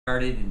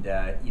Started,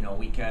 and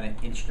we kind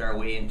of inched our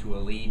way into a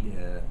lead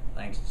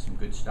thanks to some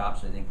good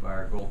stops, I think, by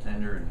our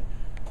goaltender, and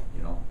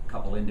a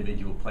couple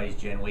individual plays.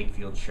 Jen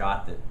Wakefield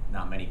shot that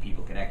not many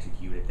people can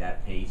execute at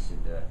that pace,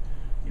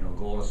 and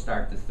goal to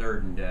start the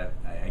third. And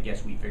I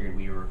guess we figured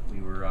we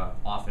were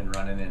off and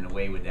running and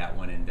away with that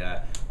one. And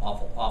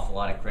awful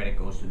lot of credit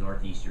goes to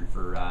Northeastern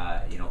for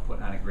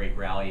putting on a great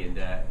rally and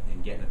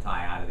getting the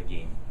tie out of the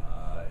game.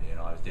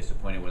 I was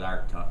disappointed with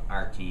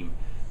our team.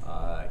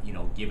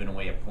 Giving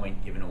away a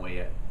point, giving away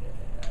a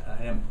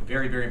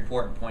very, very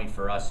important point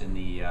for us in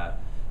the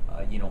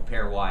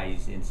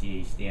pairwise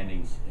NCAA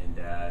standings. And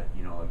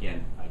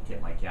again, I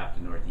tip my cap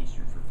to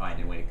Northeastern for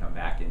finding a way to come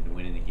back and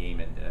winning the game,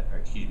 and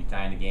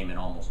tying the game and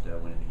almost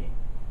winning the game.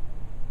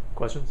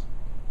 Questions?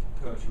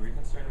 Coach, were you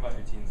concerned about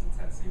your team's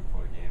intensity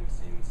before the game? It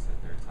seems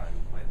that third time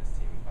you played this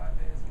team in 5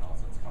 days, and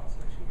also it's a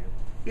consolation game.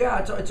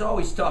 Yeah, it's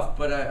always tough,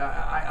 but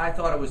I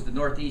thought it was the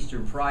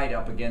Northeastern pride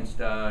up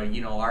against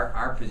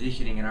our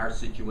positioning and our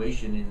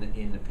situation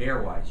in the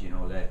pairwise.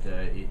 That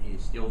it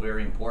is still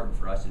very important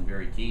for us and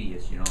very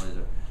tedious.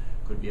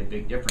 Could be a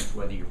big difference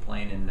whether you're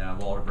playing in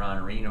Walter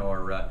Brown Arena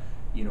or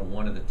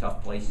one of the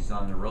tough places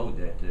on the road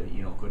that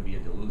could be a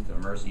Duluth or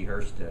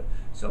Mercyhurst,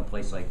 some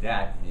place like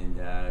that. And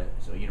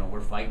so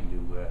we're fighting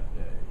to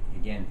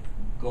again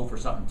go for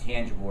something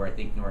tangible. Where I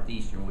think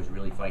Northeastern was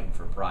really fighting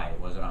for pride.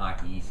 It wasn't a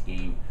Hockey East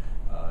game.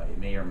 It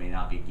may or may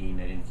not be a game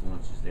that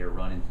influences their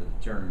run into the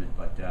tournament,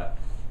 but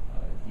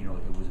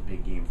it was a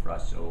big game for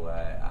us. So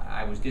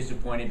I was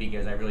disappointed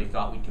because I really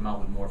thought we'd come out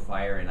with more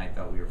fire, and I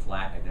thought we were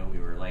flat. I know we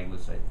were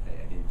legless. I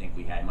didn't think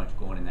we had much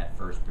going in that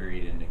first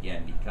period, and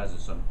again, because of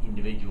some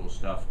individual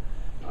stuff,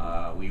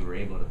 we were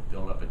able to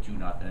build up a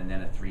 2-0 and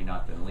then a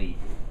 3-0 lead,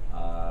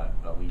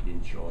 but we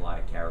didn't show a lot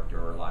of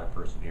character or a lot of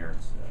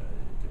perseverance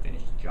to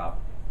finish the job.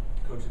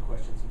 Coach, the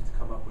question seems to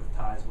come up with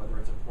ties, whether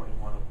it's a point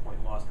won, a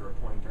point lost, or a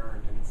point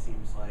earned, and it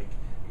seems like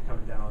you're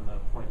coming down on the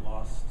point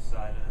lost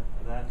side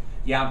of that.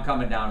 Yeah, I'm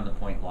coming down on the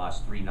point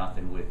lost,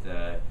 3-0 with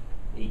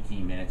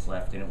 18 minutes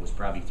left, and it was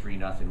probably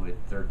 3-0 with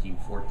 13,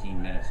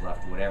 14 minutes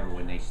left, whatever,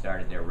 when they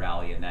started their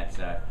rally, and that's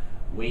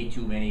way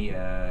too many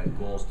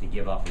goals to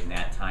give up in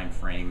that time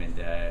frame, and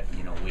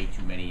way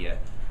too many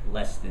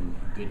less than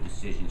good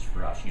decisions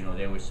for us.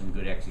 There was some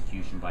good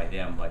execution by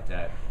them,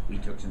 but we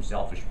took some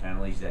selfish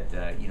penalties that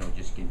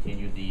just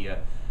continued the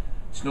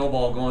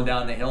snowball going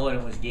down the hill, and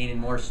it was gaining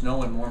more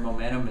snow and more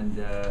momentum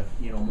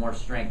and more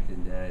strength,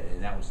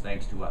 and that was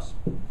thanks to us.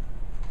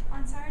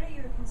 On Saturday,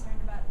 you were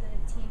concerned about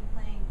the team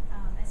playing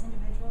as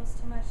individuals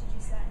too much. Did you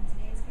see that in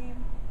today's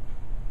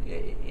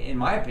game? In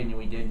my opinion,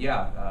 we did,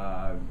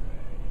 yeah.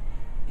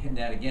 And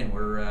that again,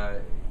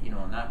 we're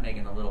not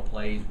making the little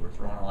plays. We're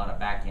throwing a lot of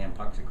backhand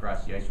pucks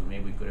across the ice. So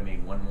maybe we could have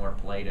made one more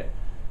play to,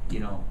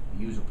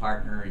 use a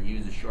partner,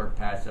 use a short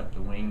pass up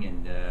the wing,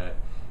 and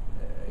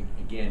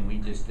again, we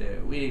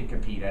didn't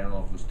compete. I don't know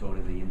if it was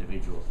totally the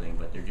individual thing,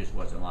 but there just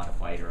wasn't a lot of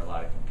fight or a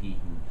lot of compete.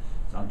 And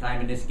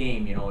sometime in this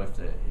game, if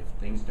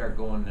things start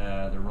going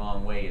the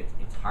wrong way,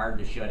 it's hard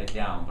to shut it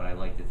down. But I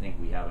like to think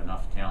we have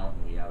enough talent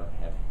and we have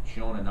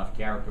shown enough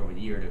character over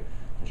the year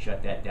to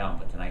shut that down.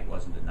 But tonight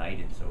wasn't the night,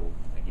 and so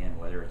again,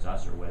 whether it's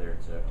us or whether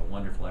it's a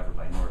wonderful effort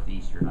by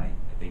Northeastern, I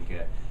think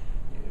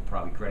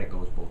probably credit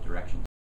goes both directions.